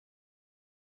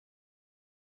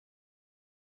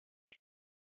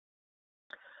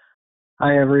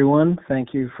Hi, everyone.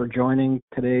 Thank you for joining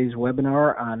today's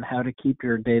webinar on how to keep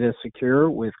your data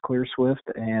secure with Clearswift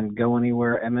and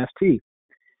GoAnywhere MFT.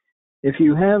 If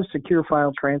you have secure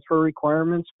file transfer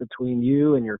requirements between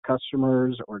you and your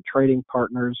customers or trading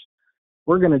partners,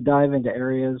 we're going to dive into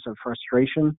areas of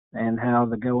frustration and how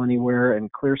the GoAnywhere and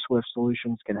Clearswift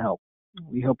solutions can help.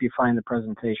 We hope you find the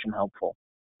presentation helpful.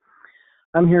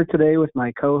 I'm here today with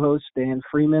my co-hosts, Dan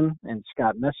Freeman and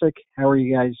Scott Messick. How are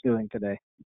you guys doing today?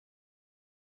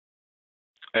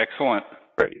 Excellent.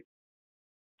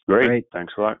 Great.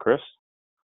 Thanks a lot, Chris.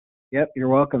 Yep, you're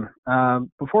welcome.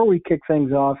 Before we kick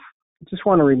things off, I just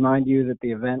want to remind you that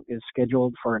the event is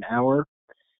scheduled for an hour.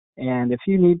 And if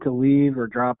you need to leave or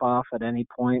drop off at any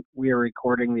point, we are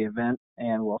recording the event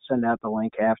and we'll send out the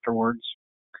link afterwards.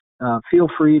 Feel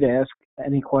free to ask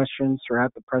any questions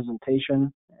throughout the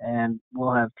presentation, and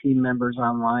we'll have team members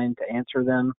online to answer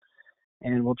them.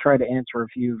 And we'll try to answer a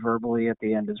few verbally at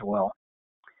the end as well.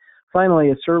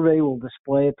 Finally, a survey will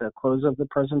display at the close of the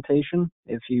presentation.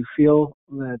 If you feel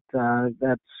that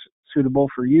that's suitable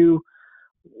for you,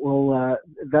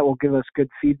 that will give us good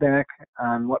feedback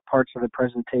on what parts of the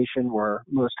presentation were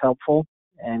most helpful.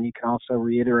 And you can also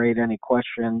reiterate any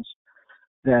questions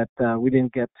that we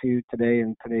didn't get to today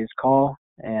in today's call,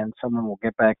 and someone will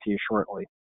get back to you shortly.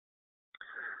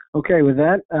 Okay, with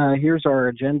that, here's our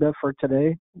agenda for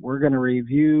today. We're going to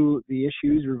review the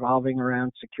issues revolving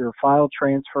around secure file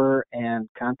transfer and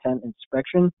content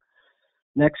inspection.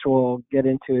 Next, we'll get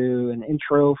into an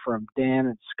intro from Dan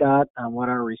and Scott on what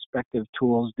our respective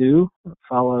tools do,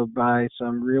 followed by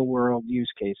some real-world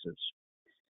use cases.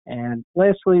 And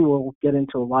lastly, we'll get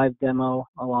into a live demo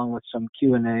along with some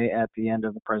Q&A at the end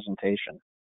of the presentation.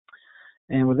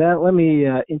 And with that, let me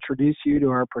introduce you to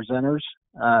our presenters.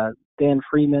 Dan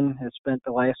Freeman has spent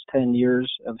the last 10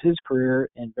 years of his career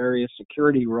in various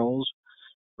security roles,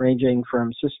 ranging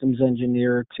from systems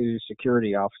engineer to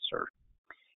security officer.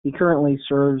 He currently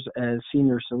serves as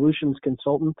senior solutions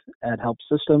consultant at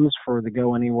HelpSystems for the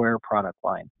GoAnywhere product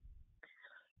line.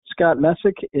 Scott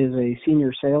Messick is a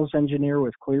senior sales engineer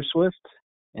with Clearswift.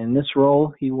 In this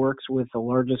role, he works with the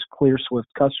largest Clearswift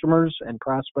customers and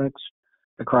prospects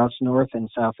across North and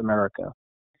South America.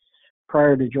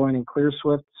 Prior to joining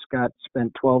Clearswift, Scott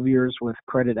spent 12 years with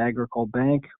Credit Agricole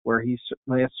Bank, where he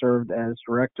last served as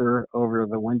director over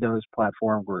the Windows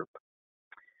Platform Group.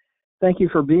 Thank you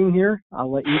for being here.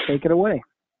 I'll let you take it away.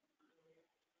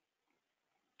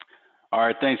 All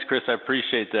right, thanks, Chris. I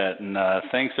appreciate that. And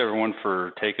thanks, everyone,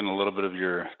 for taking a little bit of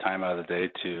your time out of the day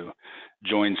to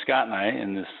join Scott and I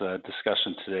in this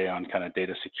discussion today on kind of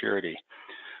data security.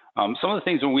 Some of the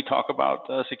things when we talk about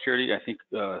security, I think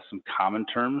some common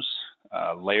terms,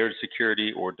 layered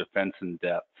security or defense in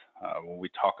depth. When we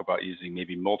talk about using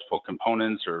maybe multiple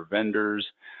components or vendors,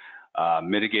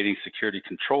 mitigating security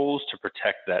controls to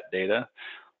protect that data.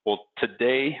 Well,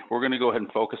 today we're going to go ahead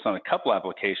and focus on a couple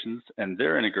applications and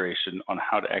their integration on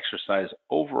how to exercise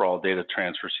overall data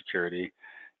transfer security,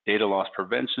 data loss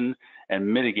prevention, and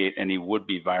mitigate any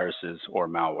would-be viruses or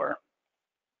malware.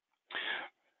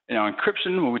 Now,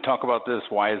 encryption, when we talk about this,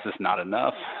 why is this not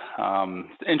enough?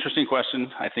 Interesting question.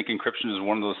 I think encryption is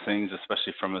one of those things,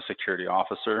 especially from a security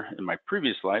officer in my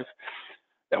previous life,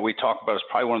 that we talk about as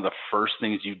probably one of the first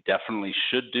things you definitely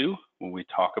should do when we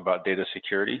talk about data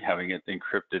security, having it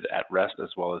encrypted at rest as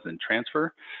well as in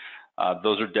transfer.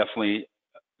 Those are definitely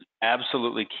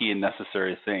absolutely key and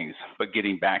necessary things. But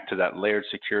getting back to that layered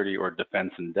security or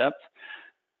defense in depth,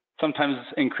 sometimes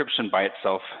encryption by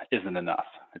itself isn't enough.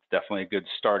 It's definitely a good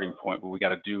starting point, but we got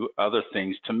to do other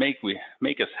things to make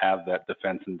us have that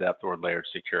defense in depth or layered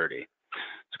security.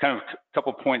 So kind of a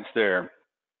couple points there.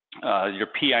 Your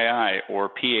PII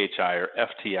or PHI or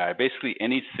FTI, basically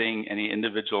anything, any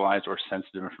individualized or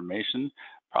sensitive information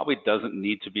probably doesn't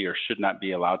need to be or should not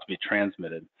be allowed to be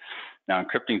transmitted. Now,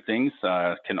 encrypting things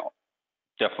can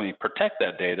definitely protect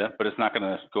that data, but it's not going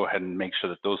to go ahead and make sure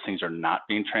that those things are not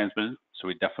being transmitted. So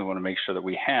we definitely want to make sure that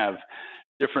we have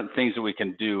different things that we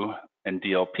can do, and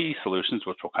DLP solutions,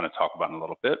 which we'll kind of talk about in a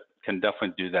little bit, can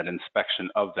definitely do that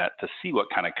inspection of that to see what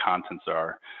kind of contents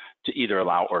are to either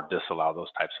allow or disallow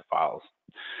those types of files.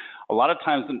 A lot of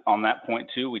times on that point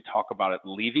too, we talk about it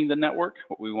leaving the network,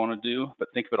 what we want to do, but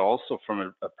think of it also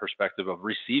from a perspective of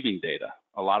receiving data.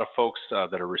 A lot of folks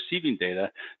that are receiving data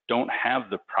don't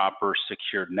have the proper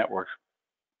secured network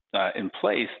in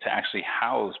place to actually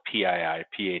house PII,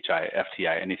 PHI,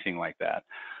 FTI, anything like that.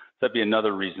 That'd be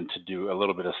another reason to do a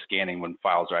little bit of scanning when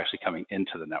files are actually coming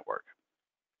into the network.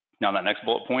 Now, that next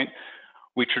bullet point,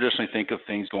 we traditionally think of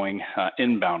things going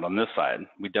inbound on this side.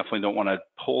 We definitely don't want to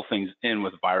pull things in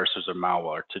with viruses or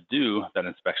malware to do that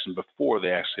inspection before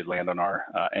they actually land on our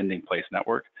ending place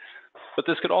network. But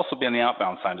this could also be on the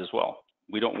outbound side as well.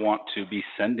 We don't want to be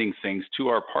sending things to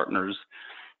our partners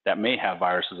that may have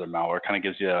viruses or malware. Kind of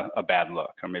gives you a bad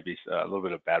look, or maybe a little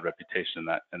bit of bad reputation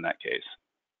in that case.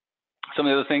 Some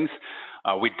of the other things,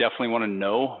 we definitely want to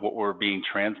know what we're being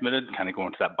transmitted, kind of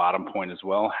going to that bottom point as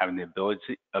well, having the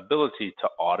ability to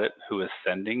audit who is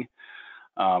sending,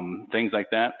 things like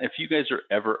that. If you guys are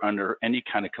ever under any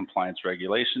kind of compliance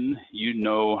regulation, you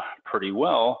know pretty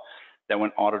well that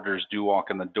when auditors do walk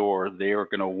in the door, they are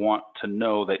going to want to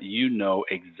know that you know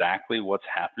exactly what's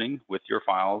happening with your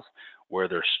files, where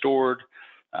they're stored,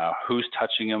 who's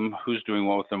touching them, who's doing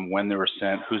what with them, when they were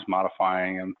sent, who's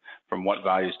modifying them, from what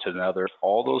values to another.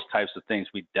 All those types of things,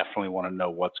 we definitely want to know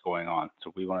what's going on.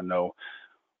 So we want to know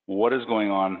what is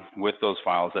going on with those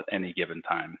files at any given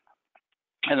time.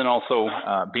 And then also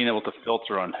being able to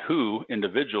filter on who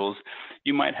individuals,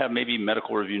 you might have maybe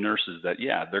medical review nurses that,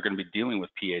 yeah, they're going to be dealing with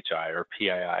PHI or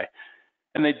PII,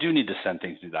 and they do need to send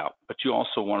things out. But you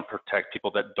also want to protect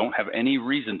people that don't have any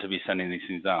reason to be sending these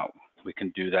things out. We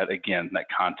can do that again, that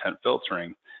content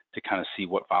filtering, to kind of see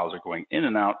what files are going in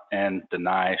and out and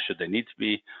deny should they need to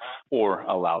be, or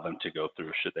allow them to go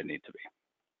through should they need to be.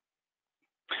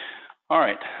 All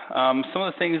right, some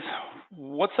of the things,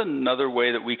 what's another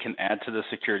way that we can add to the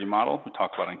security model? We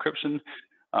talked about encryption.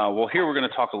 Well, here we're going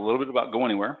to talk a little bit about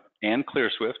GoAnywhere and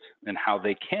Clearswift and how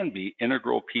they can be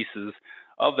integral pieces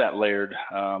of that layered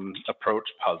approach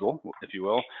puzzle, if you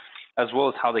will, as well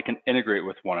as how they can integrate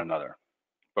with one another.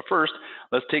 But first,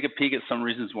 let's take a peek at some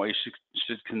reasons why you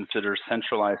should consider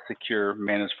centralized, secure,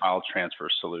 managed file transfer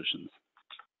solutions.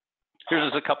 Here's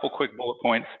just a couple quick bullet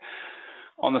points.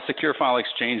 On the secure file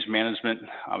exchange management,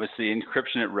 obviously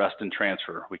encryption at rest and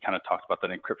transfer. We kind of talked about that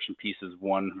encryption piece is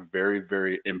one very,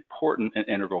 very important and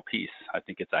integral piece. I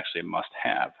think it's actually a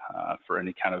must-have for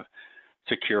any kind of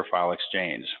secure file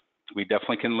exchange. We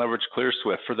definitely can leverage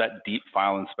Clearswift for that deep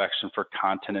file inspection for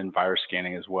content and virus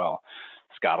scanning as well.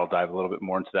 Scott will dive a little bit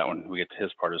more into that when we get to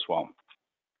his part as well.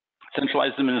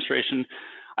 Centralized administration,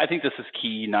 I think this is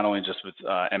key, not only just with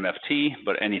MFT,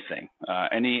 but anything.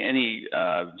 Any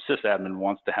sysadmin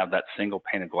wants to have that single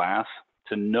pane of glass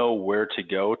to know where to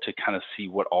go to kind of see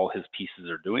what all his pieces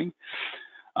are doing.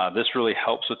 This really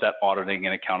helps with that auditing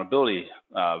and accountability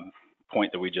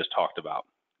point that we just talked about,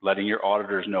 letting your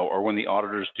auditors know, or when the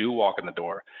auditors do walk in the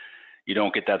door, you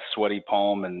don't get that sweaty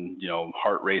palm and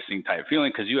heart racing type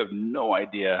feeling because you have no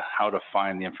idea how to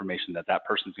find the information that that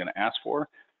person's going to ask for.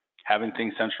 Having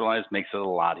things centralized makes it a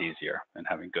lot easier, and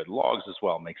having good logs as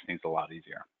well makes things a lot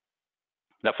easier.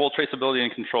 That full traceability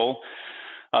and control,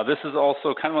 this is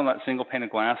also kind of on that single pane of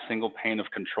glass, single pane of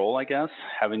control, I guess,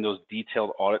 having those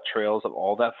detailed audit trails of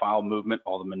all that file movement,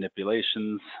 all the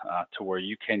manipulations, to where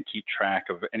you can keep track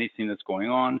of anything that's going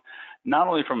on, not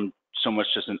only from so much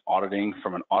just in auditing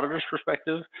from an auditor's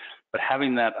perspective, but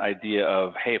having that idea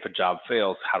of, hey, if a job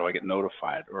fails, how do I get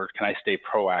notified? Or can I stay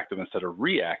proactive instead of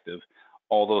reactive?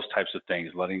 All those types of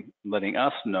things, letting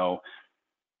us know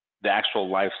the actual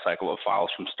life cycle of files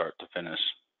from start to finish.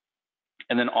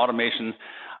 And then automation,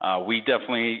 we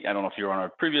definitely, I don't know if you were on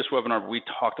our previous webinar, but we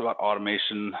talked about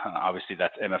automation. Obviously,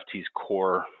 that's MFT's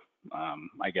core,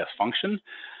 I guess, function.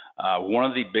 One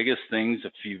of the biggest things,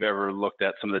 if you've ever looked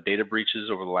at some of the data breaches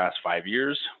over the last 5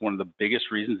 years, one of the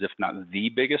biggest reasons, if not the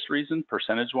biggest reason,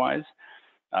 percentage-wise,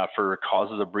 for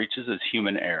causes of breaches is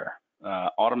human error.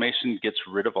 Automation gets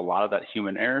rid of a lot of that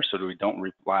human error so that we don't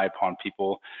rely upon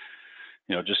people,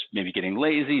 just maybe getting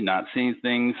lazy, not seeing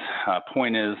things.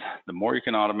 Point is, the more you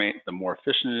can automate, the more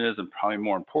efficient it is, and probably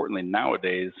more importantly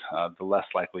nowadays, the less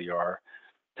likely you are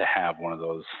to have one of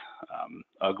those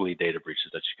ugly data breaches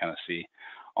that you kind of see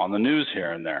on the news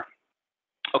here and there.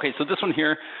 Okay, so this one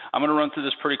here, I'm going to run through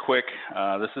this pretty quick.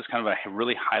 This is kind of a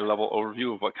really high-level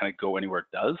overview of what kind of GoAnywhere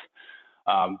does.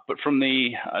 But from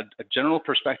the general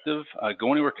perspective,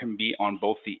 GoAnywhere can be on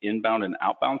both the inbound and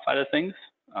outbound side of things.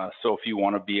 So if you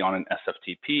want to be on an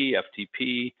SFTP,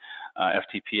 FTP,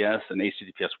 FTPS, an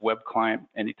HTTPS web client,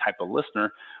 any type of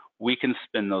listener, we can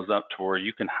spin those up to where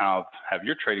you can have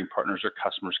your trading partners or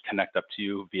customers connect up to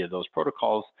you via those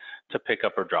protocols to pick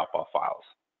up or drop off files.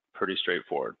 Pretty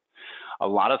straightforward. A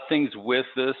lot of things with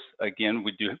this, again,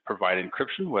 we do provide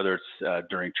encryption, whether it's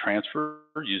during transfer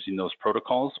using those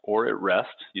protocols or at rest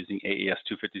using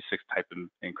AES-256 type of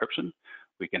encryption.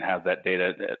 We can have that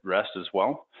data at rest as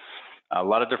well. A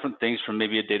lot of different things from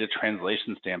maybe a data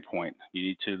translation standpoint. You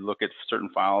need to look at certain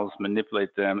files,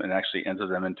 manipulate them, and actually enter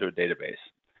them into a database.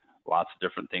 Lots of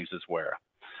different things as well.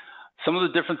 Some of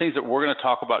the different things that we're going to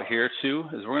talk about here too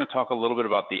is we're going to talk a little bit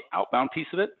about the outbound piece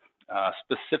of it,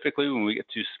 specifically when we get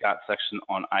to Scott's section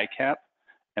on ICAP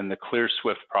and the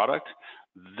Clearswift product.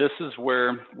 This is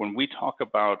where, when we talk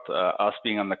about us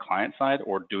being on the client side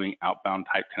or doing outbound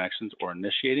type connections or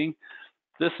initiating,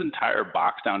 this entire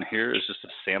box down here is just a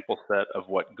sample set of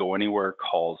what GoAnywhere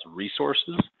calls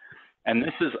resources. And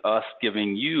this is us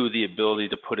giving you the ability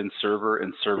to put in server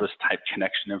and service type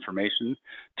connection information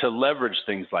to leverage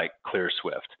things like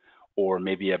Clearswift, or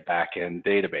maybe a backend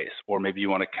database, or maybe you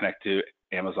want to connect to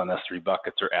Amazon S3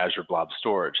 buckets or Azure Blob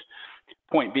Storage.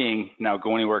 Point being, now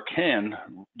GoAnywhere can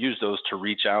use those to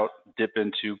reach out, dip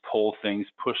into, pull things,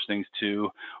 push things to,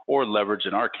 or leverage,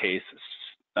 in our case,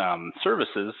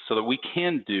 services so that we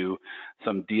can do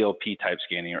some DLP type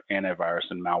scanning or antivirus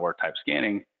and malware type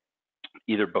scanning,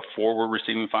 either before we're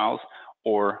receiving files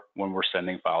or when we're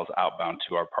sending files outbound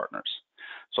to our partners.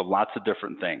 So lots of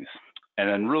different things. And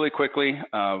then really quickly,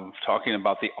 talking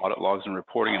about the audit logs and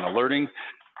reporting and alerting,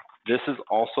 this is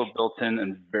also built in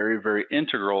and very, very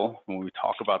integral when we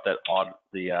talk about that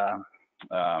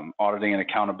auditing and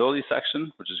accountability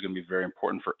section, which is going to be very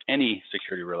important for any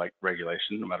security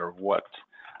regulation, no matter what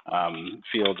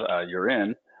field you're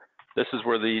in. This is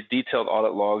where the detailed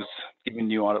audit logs, giving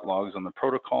you audit logs on the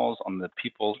protocols, on the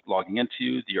people logging into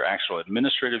you, your actual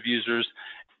administrative users,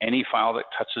 any file that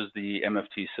touches the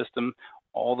MFT system,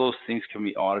 all those things can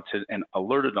be audited and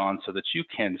alerted on so that you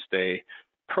can stay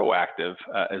proactive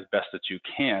as best that you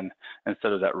can,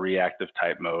 instead of that reactive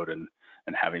type mode and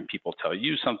having people tell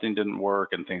you something didn't work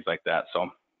and things like that. So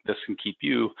this can keep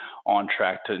you on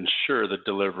track to ensure the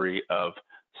delivery of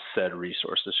said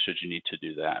resources should you need to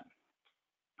do that.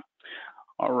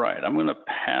 All right, I'm going to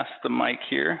pass the mic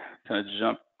here, kind of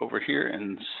jump over here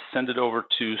and send it over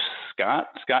to Scott.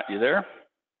 Scott, you there?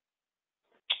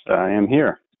 I am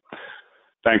here.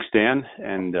 Thanks, Dan,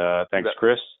 and thanks,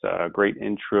 Chris. Great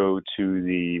intro to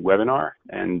the webinar,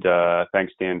 and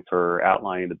thanks, Dan, for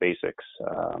outlining the basics,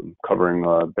 covering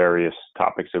various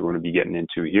topics that we're going to be getting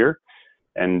into here,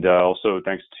 and also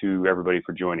thanks to everybody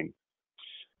for joining.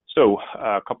 So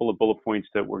a couple of bullet points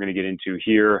that we're going to get into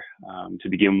here to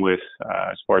begin with.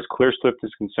 As far as Clearswift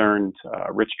is concerned,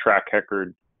 rich track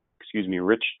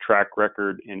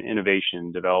record in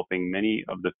innovation, developing many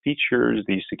of the features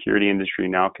the security industry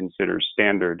now considers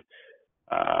standard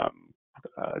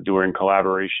during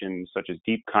collaboration, such as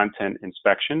deep content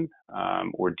inspection,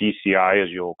 or DCI, as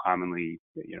you'll commonly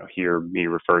hear me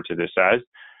refer to this as.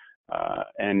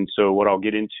 And so what I'll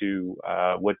get into,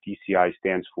 what DCI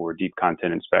stands for, deep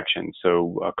content inspection.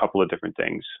 So a couple of different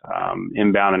things,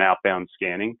 inbound and outbound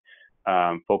scanning.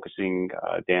 Dan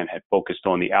had focused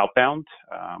on the outbound.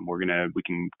 We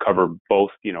can cover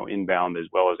both, inbound as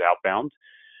well as outbound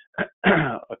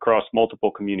across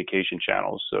multiple communication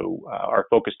channels. So our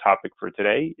focus topic for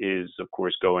today is, of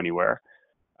course, GoAnywhere.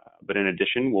 But in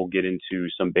addition, we'll get into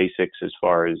some basics as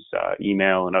far as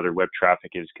email and other web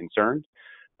traffic is concerned.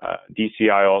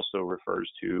 DCI also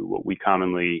refers to what we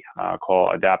commonly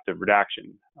call adaptive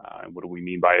redaction. What do we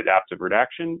mean by adaptive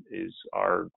redaction? Is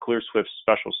our Clearswift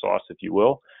special sauce, if you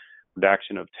will,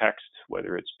 redaction of text,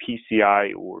 whether it's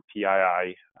PCI or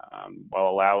PII,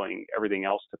 while allowing everything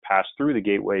else to pass through the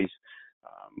gateways.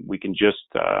 We can just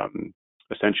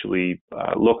essentially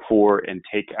look for and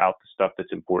take out the stuff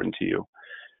that's important to you.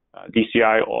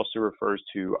 DCI also refers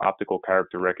to optical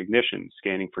character recognition,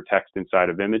 scanning for text inside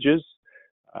of images.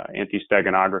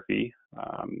 Anti-steganography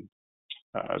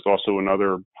is also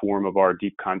another form of our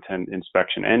deep content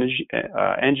inspection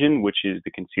engine, which is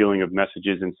the concealing of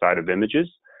messages inside of images.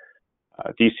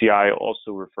 DCI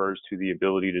also refers to the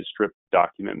ability to strip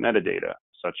document metadata,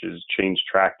 such as change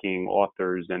tracking,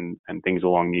 authors, and things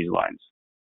along these lines.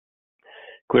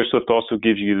 Clearswift also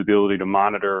gives you the ability to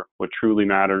monitor what truly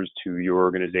matters to your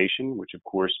organization, which of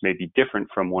course may be different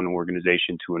from one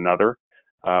organization to another.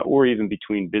 Or even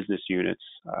between business units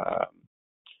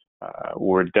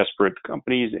or desperate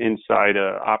companies inside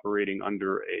operating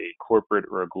under a corporate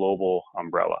or a global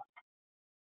umbrella.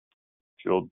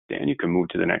 Dan, you can move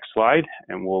to the next slide,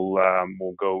 and we'll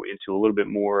go into a little bit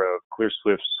more of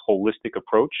Clearswift's holistic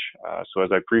approach. So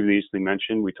as I previously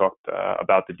mentioned, we talked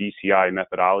about the DCI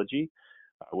methodology,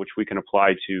 which we can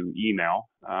apply to email,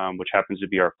 which happens to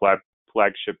be our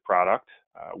flagship product,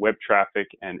 web traffic,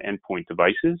 and endpoint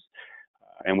devices.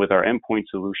 And with our endpoint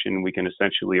solution, we can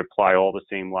essentially apply all the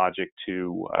same logic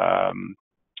to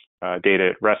data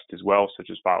at rest as well, such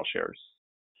as file shares.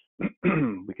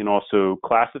 We can also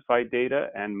classify data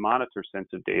and monitor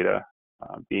sensitive data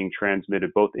being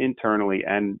transmitted both internally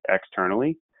and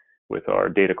externally with our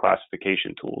data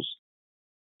classification tools.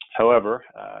 However,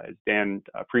 as Dan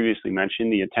previously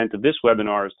mentioned, the intent of this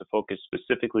webinar is to focus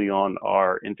specifically on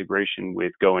our integration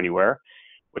with GoAnywhere,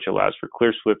 which allows for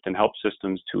Clearswift and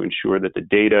HelpSystems to ensure that the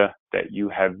data that you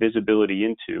have visibility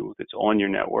into that's on your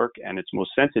network and it's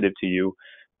most sensitive to you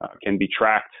can be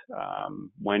tracked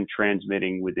when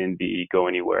transmitting within the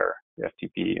GoAnywhere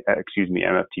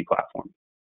MFT platform.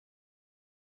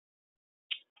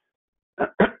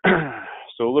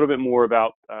 So a little bit more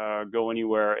about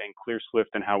GoAnywhere and Clearswift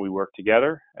and how we work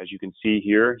together. As you can see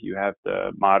here, you have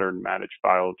the modern managed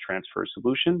file transfer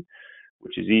solution,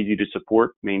 which is easy to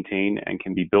support, maintain, and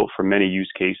can be built for many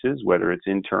use cases, whether it's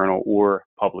internal or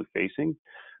public facing.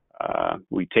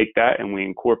 We take that and we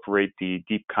incorporate the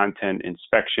deep content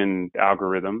inspection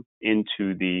algorithm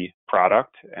into the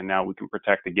product, and now we can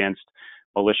protect against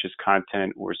malicious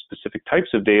content or specific types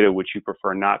of data which you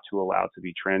prefer not to allow to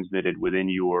be transmitted within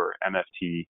your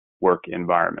MFT work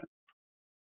environment.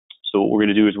 So what we're going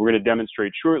to do is we're going to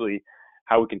demonstrate shortly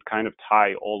how we can kind of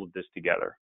tie all of this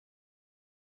together.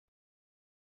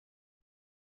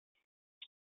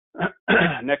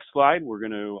 Next slide, we're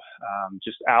going to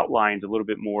just outline a little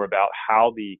bit more about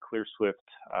how the Clearswift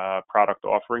product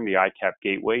offering, the ICAP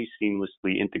gateway,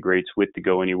 seamlessly integrates with the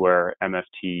GoAnywhere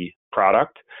MFT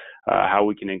product, how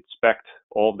we can inspect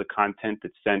all of the content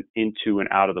that's sent into and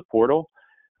out of the portal.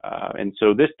 And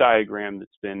so this diagram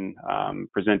that's been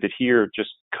presented here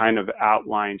just kind of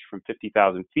outlines from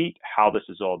 50,000 feet how this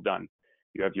is all done.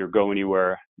 You have your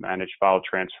GoAnywhere managed file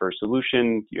transfer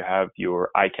solution, you have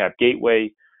your ICAP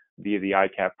gateway. Via the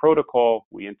ICAP protocol,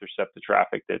 we intercept the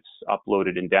traffic that's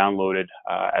uploaded and downloaded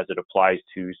as it applies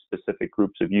to specific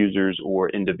groups of users or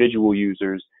individual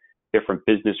users. Different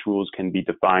business rules can be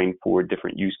defined for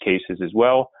different use cases as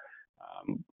well.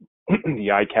 The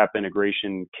ICAP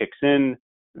integration kicks in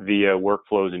via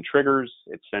workflows and triggers.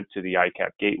 It's sent to the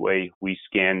ICAP gateway. We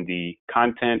scan the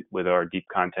content with our deep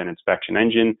content inspection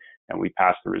engine, and we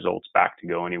pass the results back to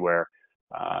GoAnywhere.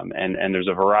 And there's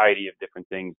a variety of different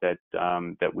things that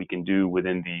that we can do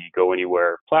within the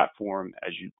GoAnywhere platform.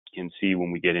 As you can see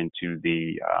when we get into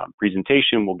the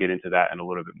presentation, we'll get into that in a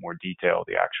little bit more detail,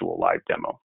 the actual live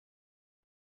demo.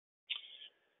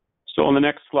 So on the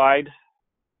next slide,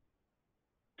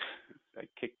 I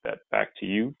kick that back to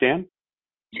you, Dan.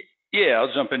 Yeah,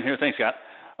 I'll jump in here. Thanks, Scott.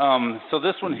 So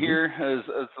this one here is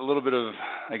a little bit of,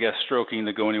 I guess, stroking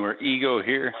the GoAnywhere ego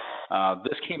here.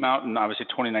 This came out in obviously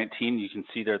 2019. You can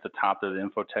see there at the top there, the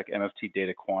Infotech MFT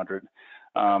data quadrant.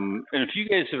 And if you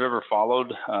guys have ever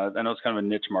followed, I know it's kind of a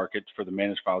niche market for the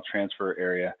managed file transfer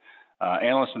area.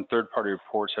 Analysts and third-party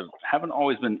reports haven't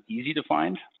always been easy to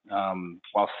find.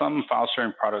 While some file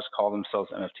sharing products call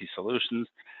themselves MFT solutions,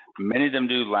 many of them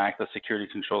do lack the security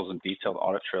controls and detailed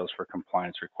audit trails for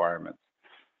compliance requirements.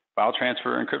 File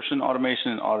transfer, encryption,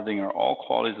 automation, and auditing are all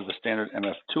qualities of the standard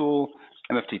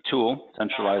MFT tool,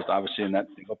 centralized obviously in that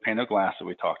single pane of glass that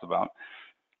we talked about,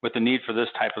 with the need for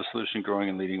this type of solution growing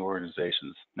in leading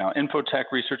organizations. Now,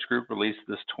 Infotech Research Group released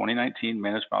this 2019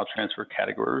 Managed File Transfer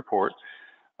Category Report,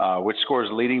 which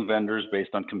scores leading vendors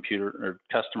based on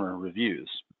customer reviews.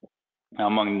 Now,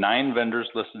 among 9 vendors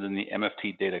listed in the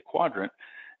MFT data quadrant,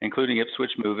 including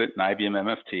Ipswitch, MoveIt, and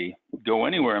IBM MFT,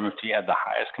 GoAnywhere MFT had the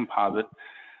highest composite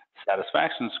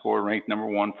satisfaction score, ranked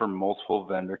 #1 for multiple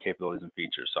vendor capabilities and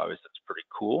features. So obviously that's pretty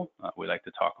cool. We like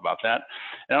to talk about that.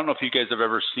 And I don't know if you guys have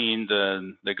ever seen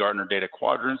the Gartner data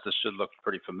quadrants. This should look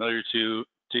pretty familiar to you.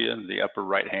 The upper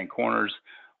right-hand corners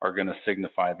are going to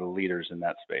signify the leaders in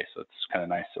that space. So it's kind of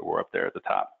nice that we're up there at the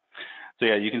top. So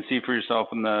yeah, you can see for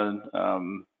yourself in the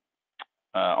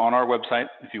on our website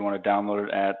if you want to download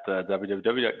it at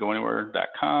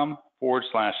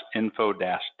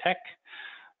www.goanywhere.com/info-tech.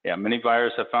 Yeah, many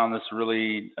buyers have found this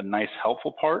really a nice,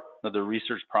 helpful part of the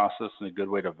research process and a good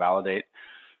way to validate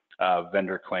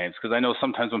vendor claims. Because I know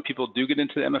sometimes when people do get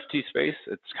into the MFT space,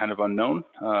 it's kind of unknown,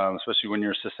 especially when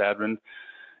you're a sysadmin.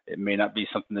 It may not be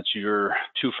something that you're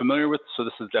too familiar with. So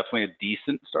this is definitely a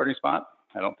decent starting spot.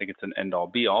 I don't think it's an end-all,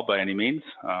 be-all by any means,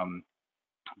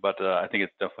 but I think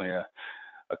it's definitely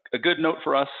a good note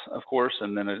for us, of course,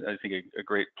 and then I think a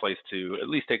great place to at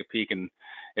least take a peek. And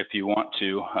if you want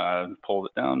to pull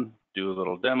it down, do a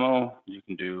little demo, you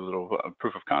can do a little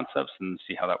proof of concepts and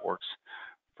see how that works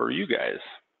for you guys.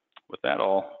 With that,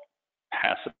 I'll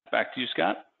pass it back to you,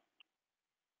 Scott.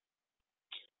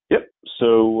 Yep.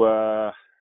 So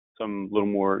some little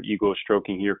more ego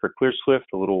stroking here for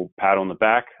Clearswift, a little pat on the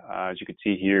back. As you can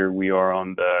see here, we are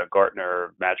on the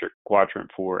Gartner Magic Quadrant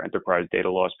for Enterprise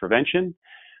Data Loss Prevention.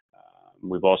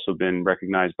 We've also been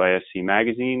recognized by SC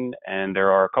Magazine, and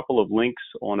there are a couple of links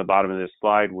on the bottom of this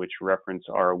slide which reference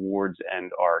our awards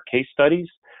and our case studies.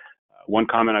 One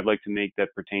comment I'd like to make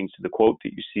that pertains to the quote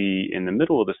that you see in the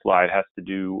middle of the slide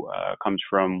comes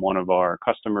from one of our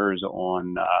customers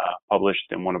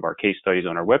published in one of our case studies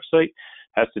on our website.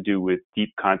 Has to do with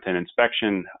deep content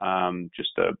inspection.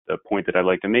 Just a point that I'd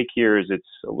like to make here is it's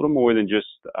a little more than just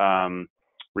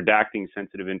redacting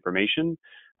sensitive information.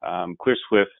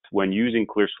 Clearswift, when using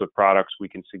Clearswift products, we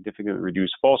can significantly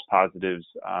reduce false positives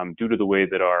due to the way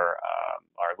that our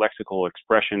lexical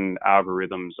expression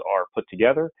algorithms are put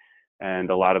together, and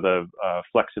a lot of the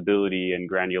flexibility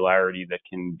and granularity that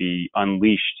can be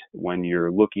unleashed when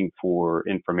you're looking for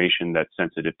information that's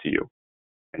sensitive to you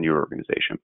and your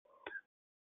organization.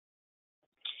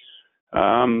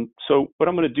 So what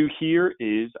I'm going to do here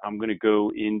is I'm going to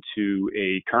go into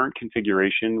a current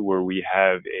configuration where we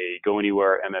have a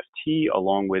GoAnywhere MFT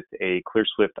along with a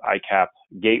Clearswift ICAP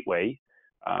gateway.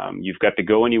 You've got the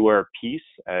GoAnywhere piece,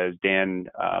 as Dan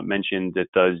mentioned,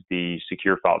 that does the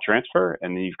secure file transfer,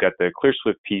 and then you've got the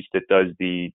Clearswift piece that does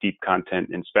the deep content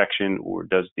inspection or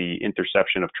does the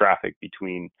interception of traffic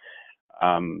between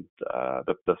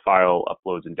the file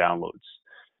uploads and downloads.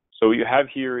 So what you have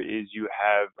here is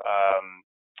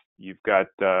you've got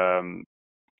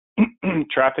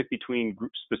traffic between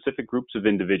specific groups of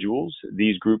individuals.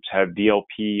 These groups have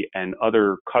DLP and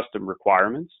other custom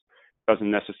requirements. Doesn't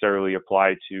necessarily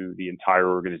apply to the entire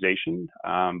organization,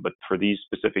 but for these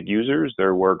specific users,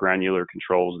 there were granular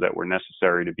controls that were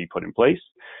necessary to be put in place.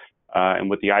 And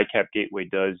what the ICAP gateway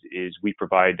does is we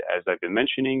provide, as I've been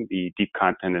mentioning, the deep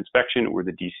content inspection or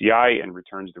the DCI and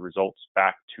returns the results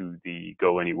back to the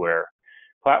GoAnywhere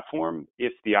platform.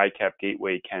 If the ICAP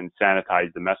gateway can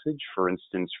sanitize the message, for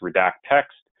instance, redact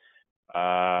text,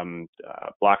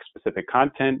 block specific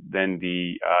content, then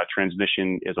the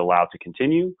transmission is allowed to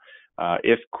continue.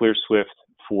 If Clearswift,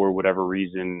 for whatever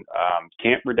reason,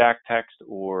 can't redact text,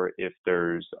 or if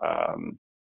there's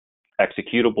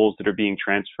executables that are being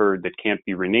transferred that can't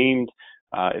be renamed,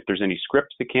 if there's any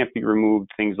scripts that can't be removed,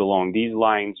 things along these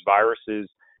lines, viruses,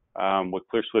 what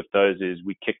Clearswift does is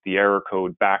we kick the error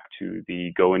code back to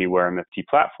the GoAnywhere MFT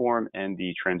platform and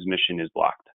the transmission is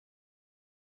blocked.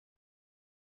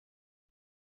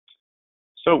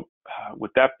 So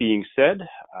with that being said,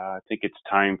 I think it's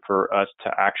time for us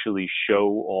to actually show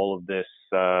all of this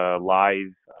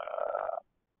live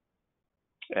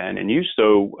and in use.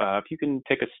 So if you can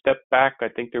take a step back, I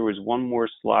think there was one more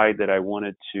slide that I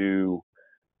wanted to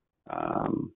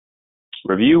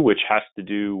review, which has to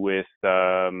do with,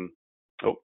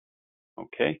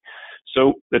 okay.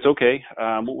 So that's okay.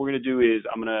 What we're going to do is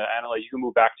I'm going to analyze, you can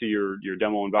move back to your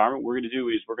demo environment. What we're going to do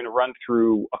is we're going to run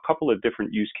through a couple of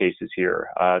different use cases here,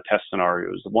 test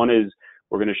scenarios. One is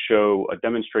we're going to show a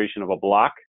demonstration of a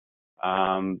block.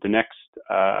 The next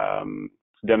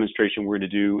demonstration we're going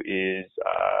to do is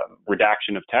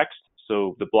redaction of text.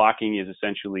 So the blocking is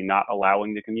essentially not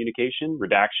allowing the communication.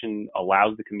 Redaction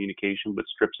allows the communication but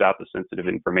strips out the sensitive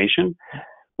information.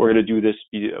 We're going to do this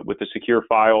with the secure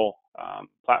file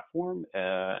platform,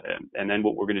 and then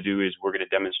what we're going to do is we're going to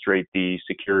demonstrate the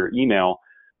secure email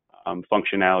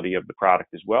functionality of the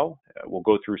product as well. We'll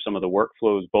go through some of the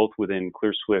workflows both within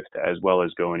Clearswift as well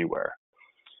as GoAnywhere.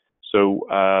 So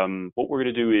what we're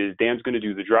going to do is Dan's going to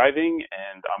do the driving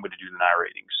and I'm going to do the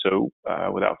narrating.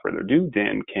 So without further ado,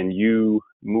 Dan, can you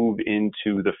move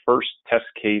into the first test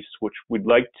case, which we'd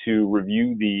like to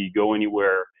review the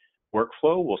GoAnywhere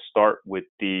workflow. We'll start with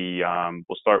the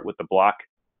block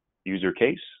user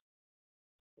case.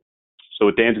 So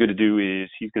what Dan's going to do is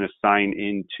he's going to sign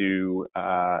into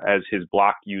as his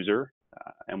block user,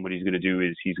 and what he's going to do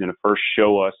is he's going to first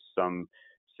show us some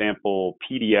sample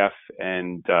PDF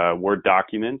and Word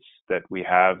documents that we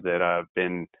have that have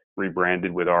been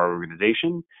rebranded with our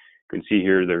organization. You can see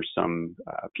here there's some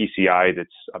PCI that's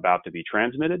about to be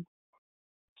transmitted.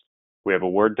 We have a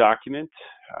Word document.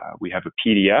 We have a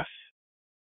PDF.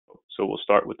 So we'll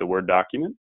start with the Word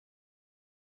document.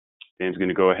 Dan's going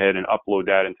to go ahead and upload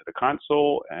that into the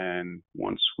console. And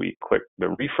once we click the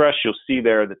refresh, you'll see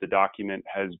there that the document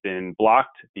has been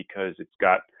blocked because it's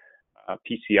got a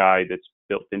PCI that's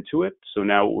built into it. So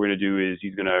now what we're going to do is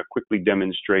he's going to quickly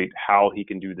demonstrate how he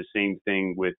can do the same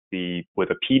thing with a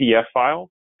PDF file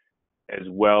as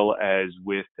well as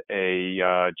with a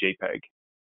JPEG.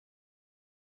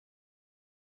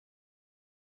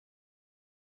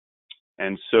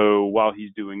 And so while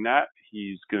he's doing that,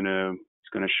 he's going to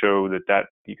show that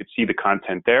you could see the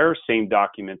content there, same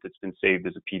document that's been saved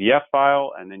as a PDF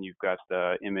file, and then you've got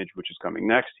the image which is coming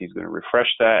next. He's going to refresh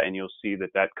that, and you'll see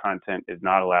that content is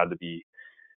not allowed to be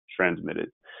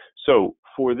transmitted. So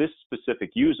for this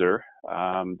specific user,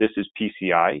 this is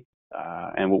PCI,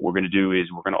 and what we're going to do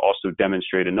is we're going to also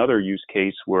demonstrate another use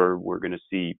case where we're going to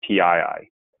see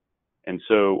PII. And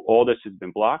so all this has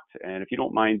been blocked. And if you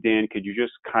don't mind, Dan, could you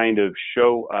just kind of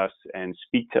show us and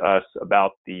speak to us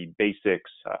about the basics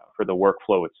for the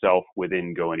workflow itself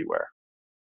within GoAnywhere?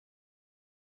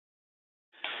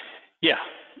 Yeah,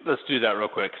 let's do that real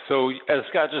quick. So as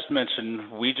Scott just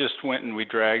mentioned, we just went and we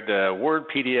dragged a Word,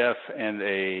 PDF, and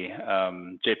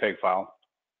a JPEG file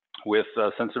with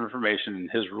sensitive information, and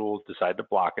his rule decided to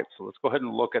block it. So let's go ahead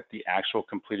and look at the actual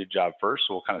completed job first.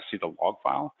 So we'll kind of see the log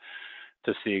file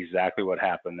to see exactly what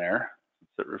happened there.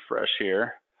 Let's hit refresh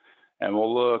here. And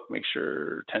we'll look, make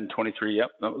sure 1023, yep,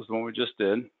 that was the one we just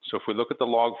did. So if we look at the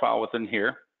log file within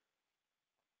here,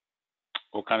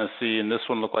 we'll kind of see, and this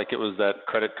one looked like it was that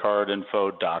credit card info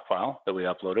doc file that we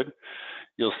uploaded.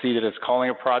 You'll see that it's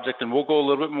calling a project, and we'll go a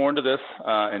little bit more into this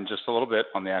in just a little bit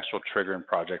on the actual trigger and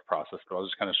project process, but I'll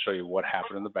just kind of show you what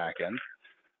happened in the back end.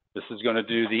 This is going to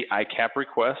do the ICAP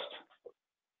request.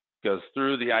 Goes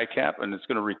through the ICAP, and it's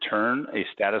going to return a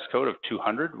status code of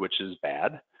 200, which is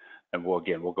bad. And we'll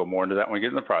go more into that when we get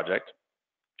in the project.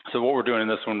 So what we're doing in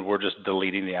this one, we're just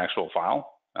deleting the actual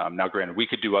file. Now, granted, we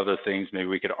could do other things. Maybe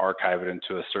we could archive it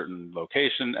into a certain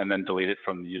location and then delete it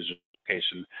from the user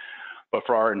location. But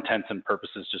for our intents and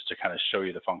purposes, just to kind of show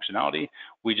you the functionality,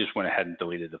 we just went ahead and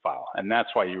deleted the file. And that's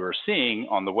why you were seeing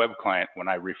on the web client, when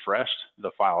I refreshed,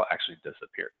 the file actually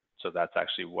disappeared. So that's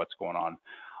actually what's going on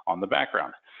the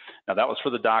background. Now that was for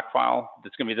the doc file.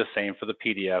 It's going to be the same for the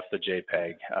PDF, the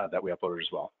JPEG that we uploaded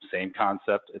as well. Same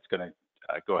concept. It's going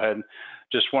to go ahead.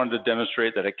 Just wanted to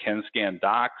demonstrate that it can scan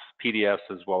docs,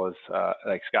 PDFs, as well as,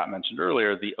 like Scott mentioned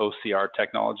earlier, the OCR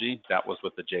technology. That was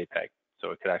with the JPEG.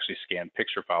 So it could actually scan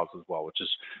picture files as well, which is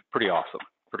pretty awesome.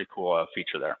 Pretty cool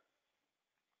feature there.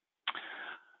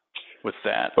 With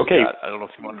that, okay. Scott, I don't know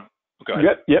if you want to go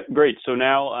ahead. Yep, great. So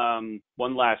now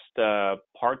one last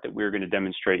part that we're going to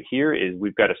demonstrate here is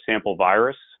we've got a sample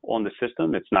virus on the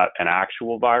system. It's not an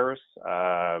actual virus.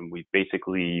 We've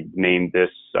basically named this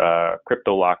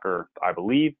CryptoLocker, I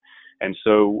believe. And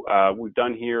so what we've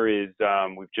done here is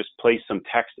we've just placed some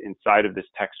text inside of this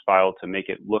text file to make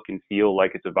it look and feel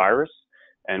like it's a virus.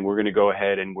 And we're going to go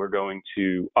ahead and we're going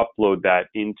to upload that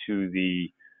into the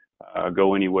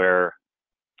GoAnywhere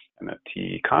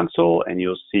MFT console. And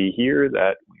you'll see here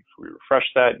that if we refresh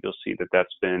that, you'll see that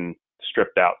that's been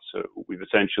stripped out. So we've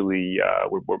essentially,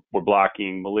 we're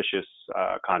blocking malicious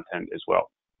content as well.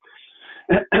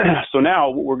 So now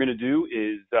what we're going to do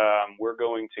is we're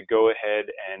going to go ahead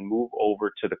and move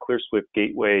over to the Clearswift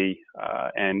gateway,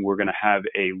 and we're going to have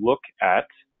a look at,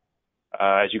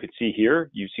 as you can see here,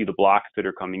 you see the blocks that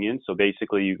are coming in. So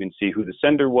basically you can see who the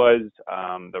sender was,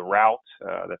 the route,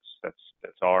 that's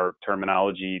our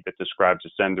terminology that describes the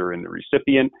sender and the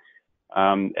recipient,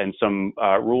 and some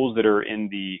rules that are in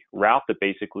the route that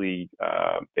basically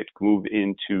that move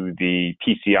into the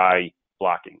PCI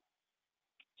blocking.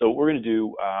 So what we're going to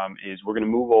do is we're going to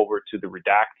move over to the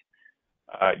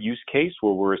redact use case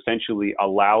where we're essentially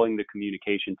allowing the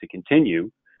communication to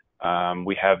continue.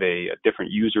 We have a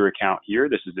different user account here.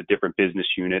 This is a different business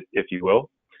unit, if you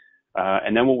will.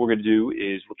 And then what we're going to do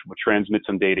is we'll transmit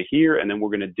some data here, and then we're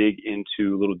going to dig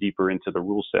into a little deeper into the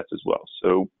rule sets as well.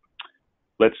 So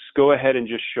let's go ahead and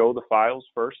just show the files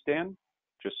first, Dan,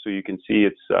 just so you can see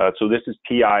it's, so this is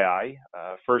PII.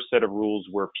 First set of rules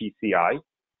were PCI.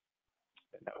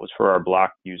 And that was for our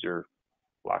block use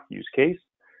case.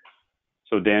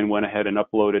 So Dan went ahead and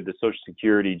uploaded the Social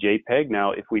Security JPEG.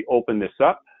 Now, if we open this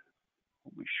up,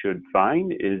 what we should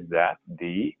find is that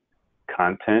the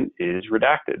content is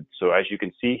redacted. So as you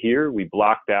can see here, we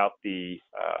blocked out the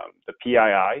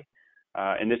PII,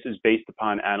 and this is based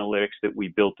upon analytics that we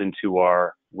built into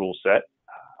our rule set.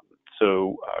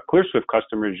 So Clearswift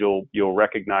customers, you'll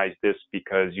recognize this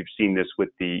because you've seen this with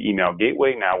the email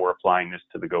gateway. Now we're applying this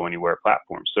to the GoAnywhere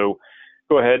platform. So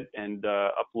go ahead and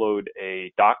upload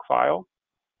a doc file.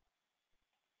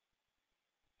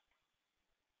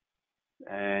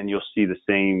 And you'll see the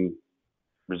same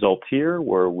result here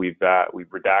where we've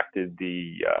redacted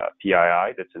the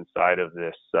PII that's inside of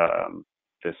this,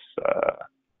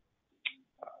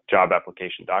 job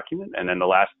application document. And then the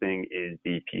last thing is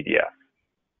the PDF.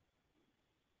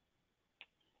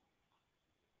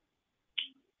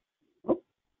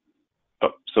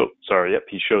 So sorry, yep,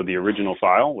 he showed the original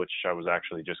file, which I was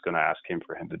actually just going to ask him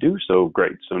for him to do. So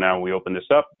great. So now we open this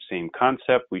up, same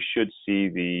concept. We should see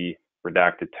the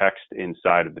redacted text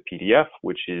inside of the PDF,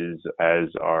 which is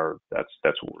that's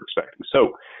what we're expecting.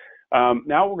 So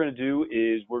now what we're going to do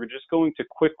is we're just going to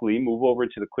quickly move over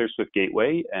to the Clearswift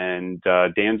gateway, and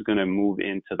Dan's going to move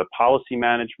into the policy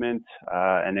management,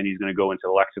 and then he's going to go into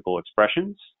lexical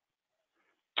expressions.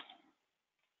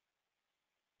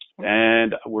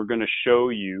 And we're going to show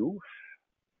you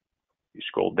You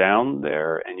scroll down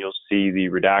there and you'll see the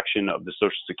redaction of the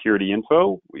Social Security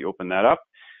info. We open that up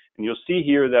and you'll see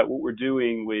here that what we're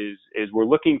doing is we're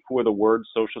looking for the word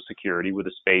Social Security with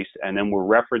a space, and then we're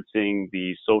referencing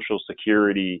the Social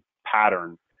Security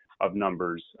pattern of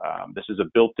numbers. This is a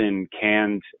built-in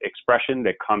canned expression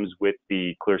that comes with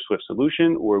the Clearswift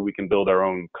solution, or we can build our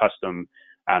own custom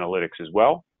analytics as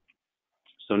well.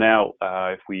 So now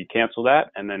if we cancel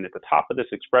that, and then at the top of this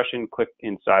expression, click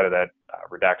inside of that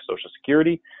redact Social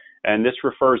Security, and this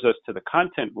refers us to the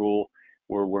content rule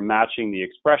where we're matching the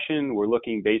expression. We're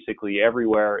looking basically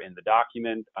everywhere in the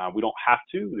document. We don't have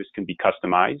to. This can be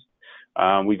customized.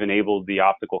 We've enabled the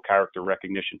optical character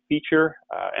recognition feature.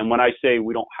 And when I say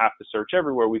we don't have to search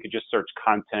everywhere, we could just search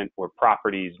content or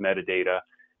properties, metadata.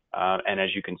 And as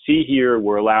you can see here,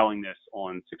 we're allowing this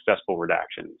on successful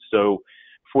redaction. So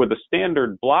for the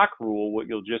standard block rule, what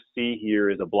you'll just see here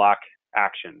is a block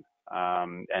action.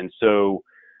 And so,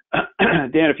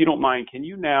 Dan, if you don't mind, can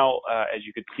you now, as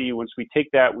you can see, once we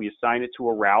take that, we assign it to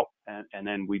a route, and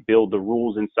then we build the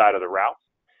rules inside of the routes.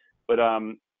 But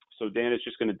so Dan is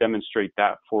just going to demonstrate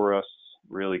that for us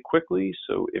really quickly.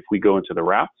 So if we go into the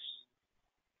routes,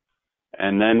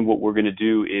 and then what we're going to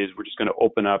do is we're just going to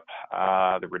open up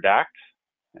the redact,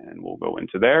 and we'll go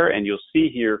into there, and you'll see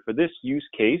here for this use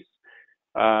case,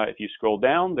 if you scroll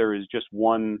down, there is just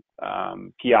one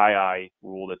PII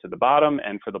rule that's at the bottom,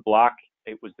 and for the block,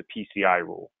 it was the PCI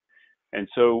rule. And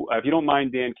so if you don't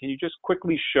mind, Dan, can you just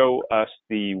quickly show us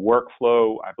the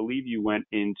workflow? I believe you went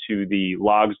into the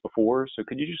logs before, so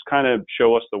could you just kind of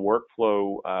show us the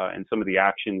workflow and some of the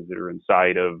actions that are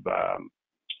inside of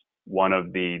one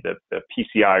of the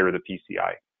PCI or the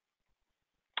PCI?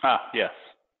 Yes.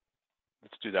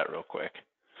 Let's do that real quick.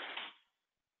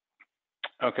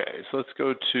 Okay, so let's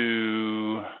go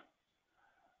to,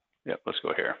 let's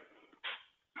go here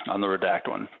on the redact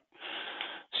one.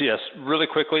 So yes, really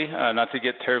quickly, not to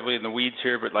get terribly in the weeds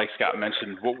here, but like Scott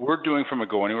mentioned, what we're doing from a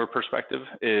GoAnywhere perspective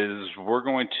is we're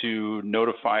going to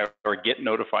notify or get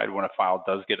notified when a file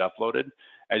does get uploaded.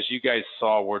 As you guys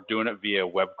saw, we're doing it via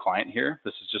web client here.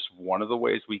 This is just one of the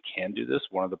ways we can do this,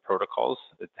 one of the protocols.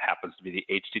 It happens to be the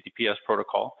HTTPS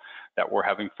protocol that we're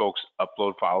having folks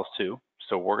upload files to.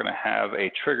 So we're going to have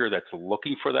a trigger that's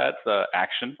looking for that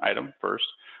action item first,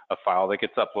 a file that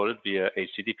gets uploaded via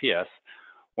HTTPS.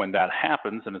 When that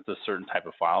happens, and it's a certain type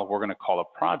of file, we're going to call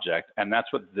a project, and that's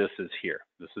what this is here.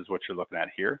 This is what you're looking at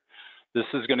here. This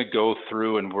is going to go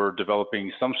through, and we're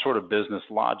developing some sort of business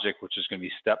logic, which is going to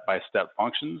be step-by-step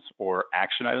functions, or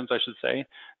action items, I should say,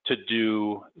 to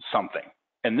do something.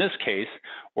 In this case,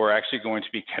 we're actually going to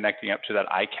be connecting up to that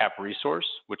ICAP resource,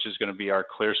 which is going to be our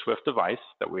Clearswift device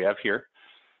that we have here.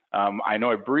 I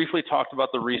know I briefly talked about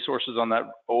the resources on that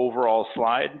overall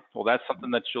slide. Well, that's something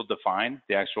that you'll define,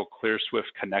 the actual Clearswift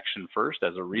connection first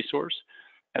as a resource,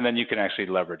 and then you can actually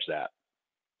leverage that.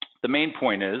 The main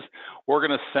point is we're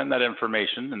going to send that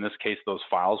information, in this case, those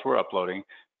files we're uploading,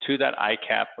 to that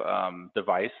ICAP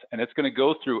device, and it's going to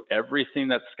go through everything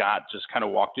that Scott just kind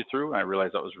of walked you through. And I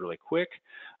realize that was really quick,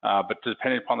 but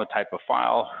depending upon the type of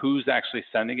file, who's actually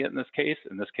sending it in this case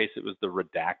it was the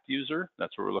redact user.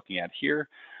 That's what we're looking at here.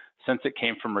 Since it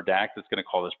came from redact, it's going to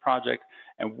call this project,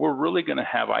 and we're really going to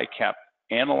have ICAP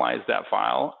analyze that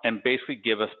file and basically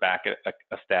give us back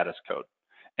a status code.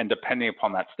 And depending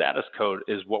upon that status code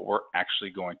is what we're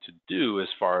actually going to do as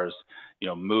far as,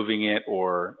 moving it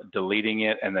or deleting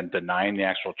it and then denying the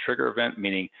actual trigger event,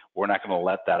 meaning we're not going to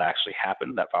let that actually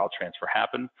happen, that file transfer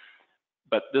happen.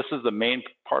 But this is the main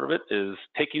part of it, is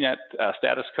taking that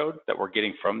status code that we're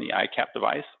getting from the ICAP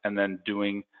device and then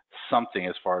doing something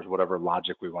as far as whatever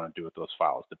logic we want to do with those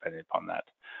files, depending upon that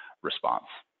response.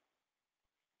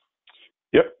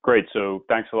 Yep, great. So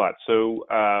thanks a lot. So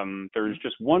there's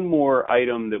just one more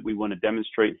item that we want to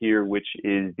demonstrate here, which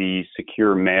is the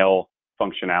secure mail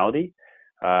functionality.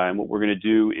 And what we're going to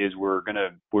do is we're going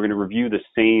to review the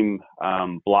same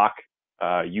block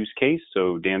use case.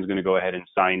 So Dan's going to go ahead and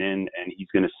sign in, and he's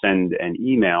going to send an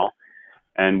email.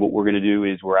 And what we're going to do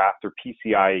is we're after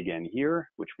PCI again here,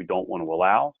 which we don't want to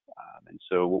allow. And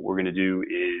so what we're going to do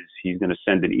is he's going to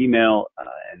send an email,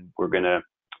 and we're going to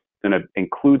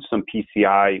include some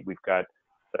PCI. We've got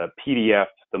the PDF,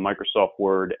 the Microsoft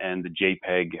Word, and the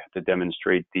JPEG to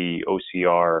demonstrate the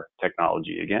OCR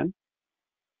technology again.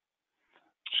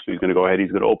 So he's going to go ahead.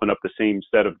 He's going to open up the same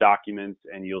set of documents,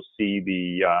 and you'll see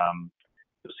the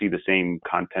same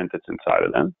content that's inside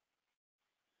of them.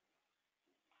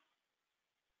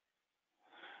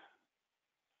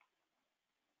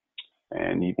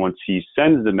 And once he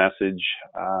sends the message,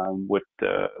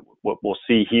 what we'll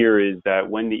see here is that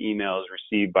when the email is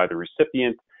received by the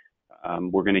recipient,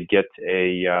 we're going to get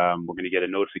a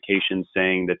notification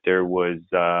saying that there was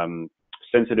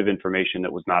sensitive information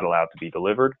that was not allowed to be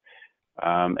delivered.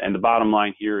 And the bottom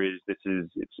line here is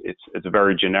it's a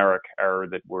very generic error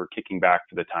that we're kicking back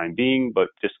for the time being, but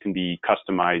this can be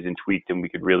customized and tweaked, and we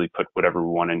could really put whatever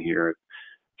we want in here.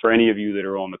 For any of you that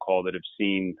are on the call that have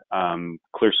seen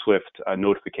Clearswift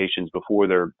notifications before,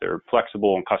 they're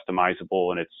flexible and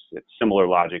customizable, and it's similar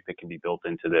logic that can be built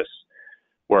into this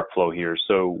workflow here.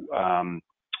 So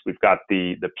we've got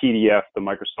the PDF, the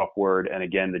Microsoft Word, and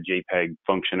again, the JPEG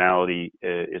functionality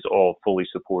is all fully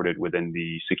supported within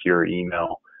the secure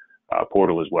email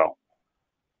portal as well.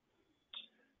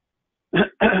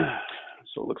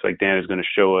 So it looks like Dan is going to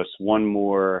show us one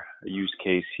more use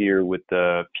case here with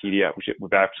the PDF.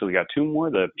 We've actually got two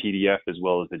more, the PDF as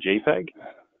well as the JPEG.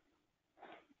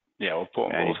 Yeah, we'll put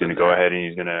them. And he's going to go ahead and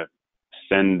he's going to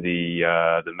send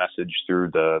the message through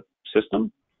the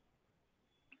system.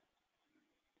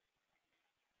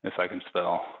 If I can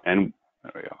spell. And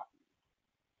there we go.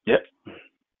 Yep.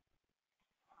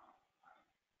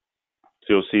 So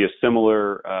you'll see a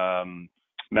similar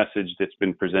message that's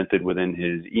been presented within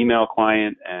his email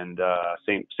client, and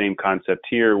same concept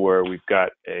here, where we've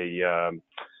got a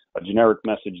generic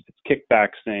message that's kicked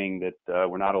back saying that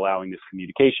we're not allowing this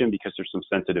communication because there's some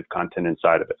sensitive content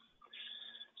inside of it.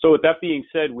 So with that being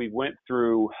said, we went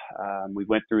through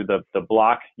the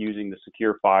block using the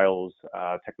secure files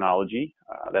technology.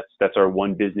 That's our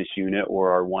one business unit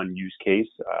or our one use case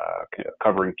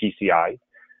covering PCI.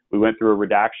 We went through a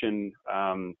redaction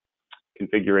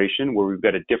configuration where we've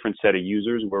got a different set of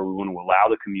users where we want to allow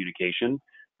the communication,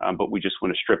 but we just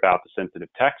want to strip out the sensitive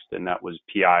text, and that was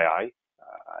PII.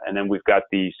 And then we've got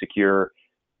the secure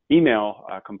email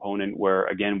component where,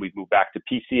 again, we move back to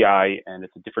PCI, and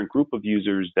it's a different group of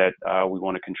users that we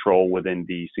want to control within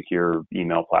the secure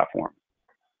email platform.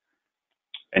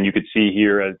 And you could see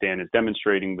here, as Dan is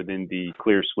demonstrating within the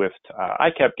Clearswift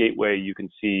ICAP gateway, you can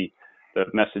see the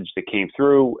message that came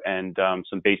through and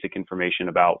some basic information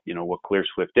about, what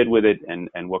Clearswift did with it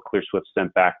and what Clearswift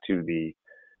sent back to the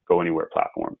GoAnywhere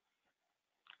platform.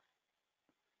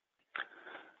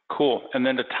 Cool. And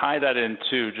then to tie that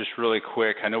into just really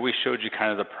quick, I know we showed you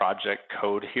kind of the project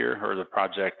code here, or the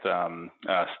project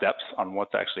steps on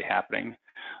what's actually happening,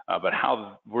 but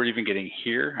how we're even getting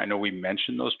here. I know we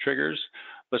mentioned those triggers.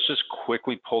 Let's just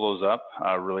quickly pull those up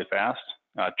really fast.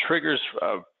 Triggers,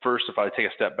 first, if I take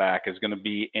a step back, is going to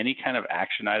be any kind of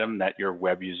action item that your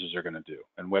web users are going to do.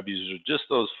 And web users are just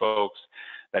those folks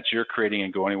that you're creating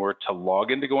in GoAnywhere to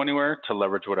log into GoAnywhere to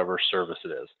leverage whatever service it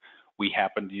is. We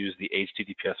happen to use the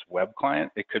HTTPS web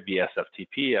client. It could be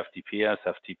SFTP, FTPS,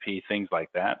 FTP, things like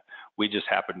that. We just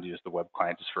happen to use the web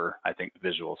client just for, I think,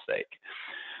 visual sake.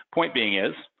 Point being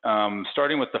is,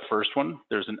 starting with the first one,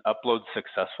 there's an upload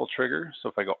successful trigger. So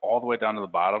if I go all the way down to the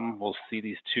bottom, we'll see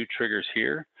these two triggers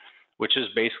here, which is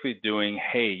basically doing,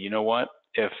 hey, you know what?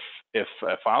 If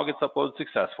a file gets uploaded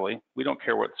successfully, we don't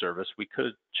care what service. We could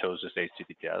have chose just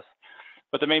HTTPS.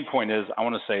 But the main point is, I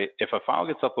want to say, if a file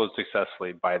gets uploaded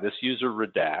successfully by this user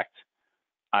redact,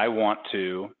 I want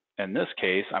to, in this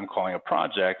case, I'm calling a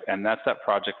project, and that's that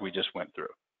project we just went through.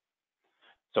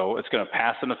 So it's going to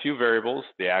pass in a few variables,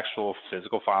 the actual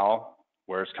physical file,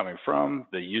 where it's coming from,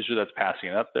 the user that's passing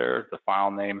it up there, the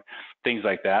file name, things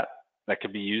like that, that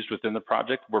could be used within the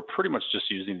project. We're pretty much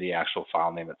just using the actual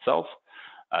file name itself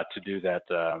to do that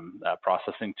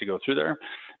processing to go through there.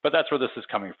 But that's where this is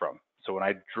coming from. So when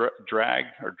I drag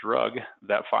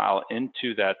that file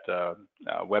into that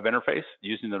web interface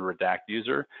using the redact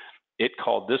user, it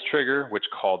called this trigger, which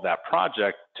called that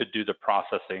project to do the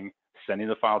processing, sending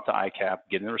the file to ICAP,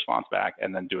 getting the response back,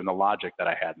 and then doing the logic that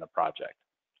I had in the project.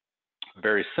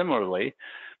 Very similarly,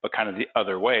 but kind of the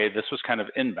other way, this was kind of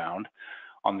inbound.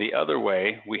 On the other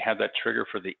way, we had that trigger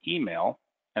for the email,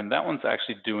 and that one's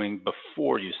actually doing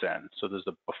before you send. So there's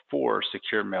a before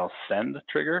secure mail send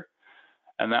trigger,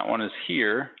 and that one is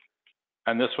here,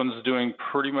 and this one's doing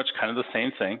pretty much kind of the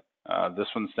same thing. This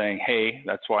one's saying, hey,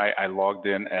 that's why I logged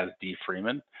in as D.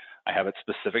 Freeman. I have it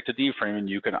specific to D. Freeman.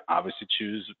 You can obviously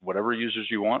choose whatever users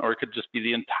you want, or it could just be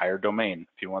the entire domain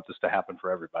if you want this to happen for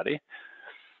everybody.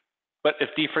 But if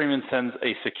D. Freeman sends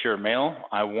a secure mail,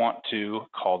 I want to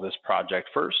call this project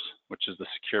first, which is the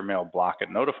secure mail block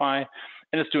and notify,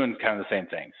 and it's doing kind of the same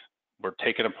things. We're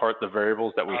taking apart the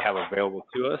variables that we have available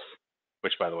to us,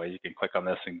 which, by the way, you can click on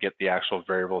this and get the actual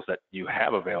variables that you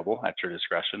have available at your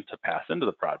discretion to pass into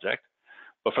the project.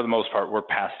 But for the most part, we're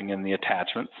passing in the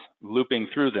attachments, looping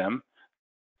through them,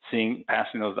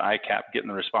 passing those to ICAP, getting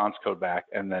the response code back,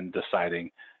 and then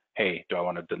deciding, hey, do I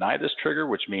want to deny this trigger,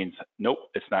 which means, nope,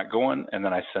 it's not going. And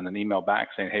then I send an email back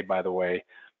saying, hey, by the way,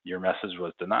 your message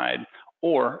was denied.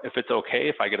 Or if it's okay,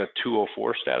 if I get a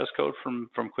 204 status code from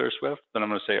Clearswift, then I'm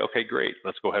going to say, okay, great,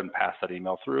 let's go ahead and pass that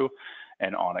email through,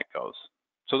 and on it goes.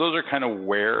 So those are kind of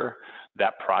where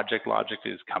that project logic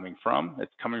is coming from.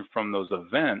 It's coming from those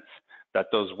events that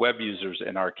those web users,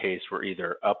 in our case, were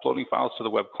either uploading files to the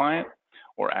web client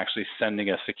or actually sending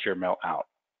a secure mail out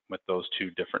with those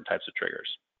two different types of triggers.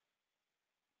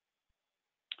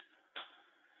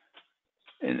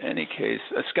 In any case,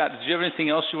 Scott, did you have anything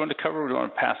else you wanted to cover, or do you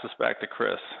want to pass this back to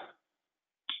Chris?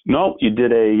 No, you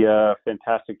did a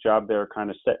fantastic job there,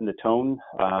 kind of setting the tone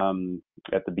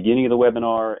at the beginning of the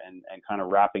webinar and kind of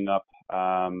wrapping up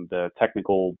the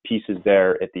technical pieces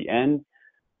there at the end.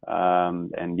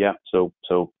 And yeah, so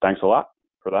thanks a lot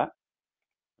for that.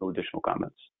 No additional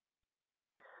comments.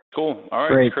 Cool. All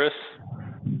right, Great. Chris.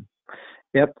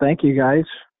 Yep, thank you guys.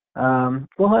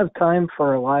 We'll have time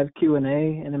for a live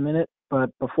Q&A in a minute,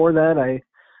 but before that, I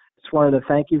just wanted to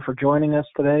thank you for joining us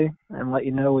today and let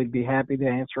you know we'd be happy to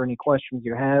answer any questions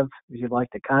you have. If you'd like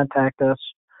to contact us,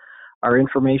 our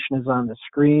information is on the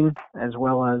screen, as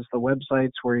well as the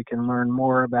websites where you can learn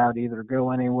more about either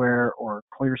GoAnywhere or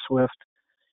Clearswift,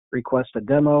 request a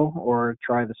demo, or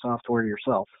try the software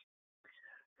yourself.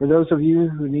 For those of you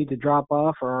who need to drop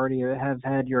off or already have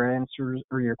had your answers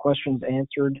or your questions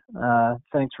answered,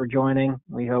 thanks for joining.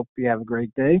 We hope you have a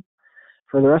great day.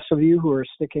 For the rest of you who are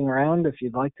sticking around, if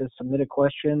you'd like to submit a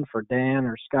question for Dan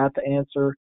or Scott to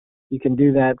answer, you can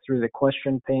do that through the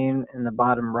question pane in the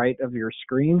bottom right of your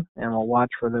screen, and we'll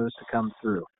watch for those to come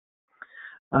through.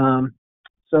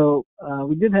 So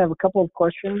we did have a couple of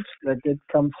questions that did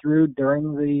come through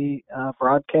during the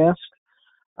broadcast.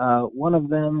 One of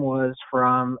them was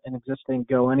from an existing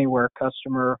GoAnywhere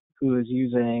customer who is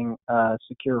using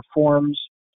secure forms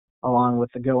along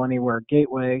with the GoAnywhere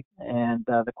gateway, and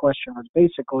the question was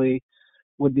basically,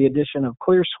 would the addition of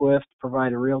Clearswift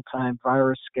provide a real-time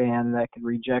virus scan that could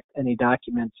reject any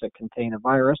documents that contain a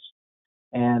virus?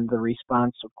 And the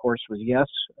response, of course, was yes.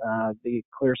 The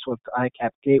Clearswift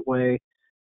ICAP gateway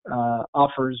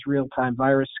offers real-time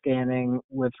virus scanning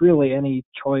with really any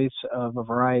choice of a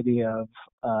variety of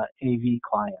AV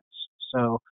clients.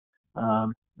 So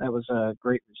that was a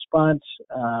great response.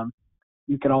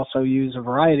 You can also use a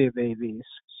variety of AVs,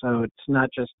 so it's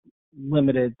not just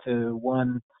limited to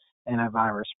one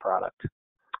antivirus product.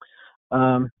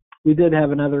 We did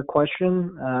have another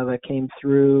question that came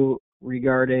through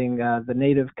regarding the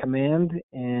native command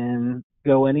in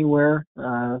GoAnywhere.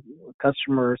 A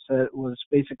customer was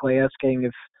basically asking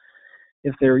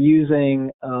if they're using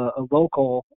a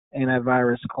local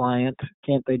antivirus client,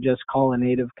 can't they just call a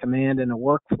native command in a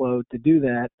workflow to do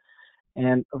that?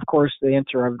 And of course, the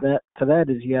answer to that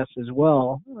is yes as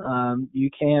well. You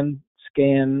can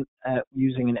scan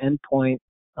using an endpoint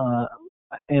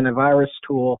antivirus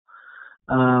tool,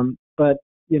 but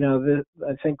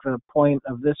I think the point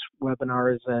of this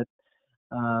webinar is that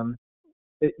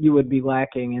you would be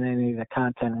lacking in any of the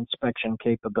content inspection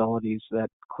capabilities that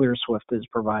Clearswift is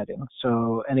providing.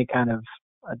 So any kind of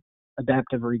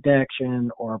adaptive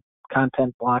redaction or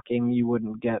content blocking you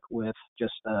wouldn't get with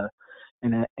just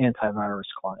an antivirus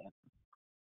client.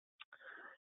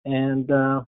 And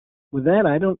with that,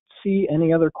 I don't see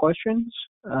any other questions.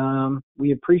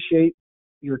 We appreciate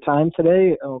your time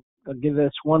today. I'll give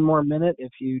this one more minute.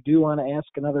 If you do want to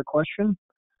ask another question,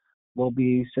 we'll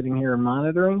be sitting here and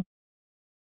monitoring.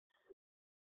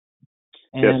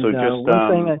 And, yeah, so just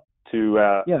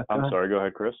I'm sorry, go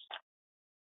ahead, Chris.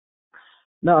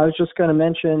 No, I was just going to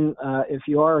mention, if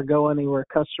you are a GoAnywhere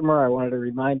customer, I wanted to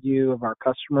remind you of our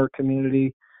customer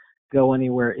community,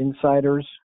 GoAnywhere Insiders.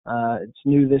 It's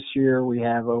new this year. We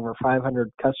have over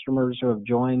 500 customers who have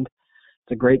joined.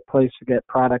 It's a great place to get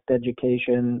product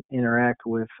education, interact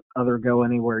with other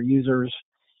GoAnywhere users,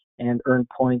 and earn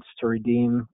points to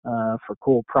redeem for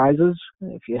cool prizes.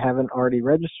 If you haven't already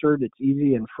registered, it's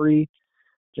easy and free.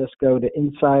 Just go to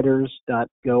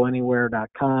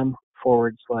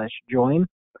insiders.goanywhere.com/join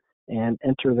and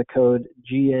enter the code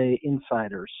GA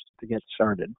Insiders to get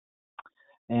started.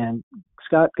 And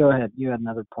Scott, go ahead. You had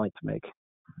another point to make.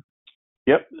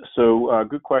 Yep. So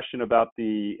good question about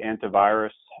the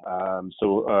antivirus.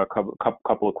 So a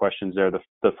couple of questions there.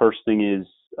 The first thing is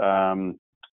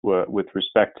with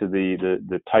respect to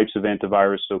the types of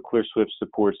antivirus. So Clearswift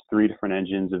supports 3 different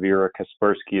engines: Avira,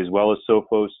 Kaspersky, as well as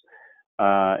Sophos.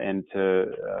 And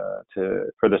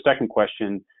for the second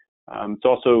question, it's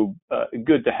also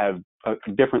good to have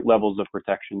different levels of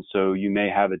protection. So you may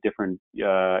have a different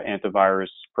antivirus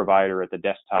provider at the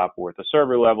desktop or at the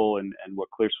server level, and what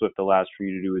Clearswift allows for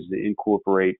you to do is to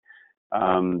incorporate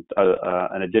an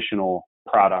additional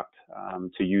product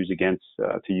to use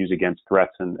against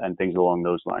threats and things along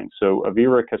those lines. So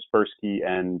Avira, Kaspersky,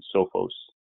 and Sophos.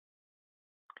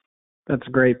 That's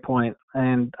a great point,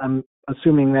 and I'm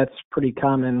assuming that's pretty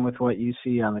common with what you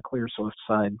see on the Clearswift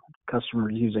side,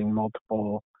 customers using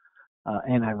multiple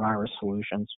antivirus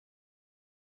solutions.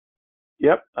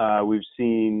 Yep, we've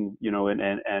seen,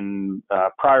 and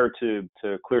prior to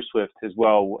Clearswift as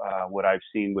well, what I've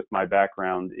seen with my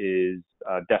background is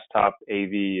desktop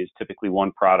AV is typically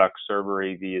one product, server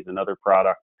AV is another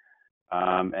product,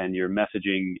 and your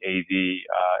messaging AV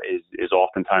is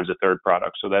oftentimes a third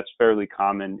product. So that's fairly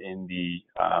common in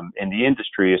the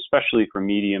industry, especially for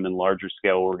medium and larger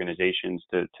scale organizations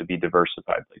to be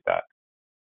diversified like that.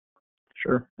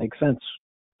 Sure, makes sense.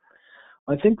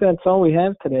 I think that's all we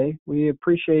have today. We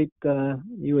appreciate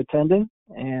you attending,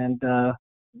 and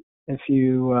if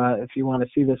you want to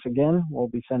see this again, we'll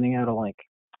be sending out a link.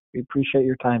 We appreciate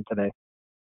your time today.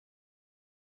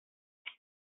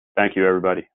 Thank you,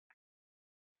 everybody.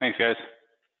 Thanks, guys.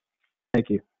 Thank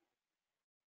you.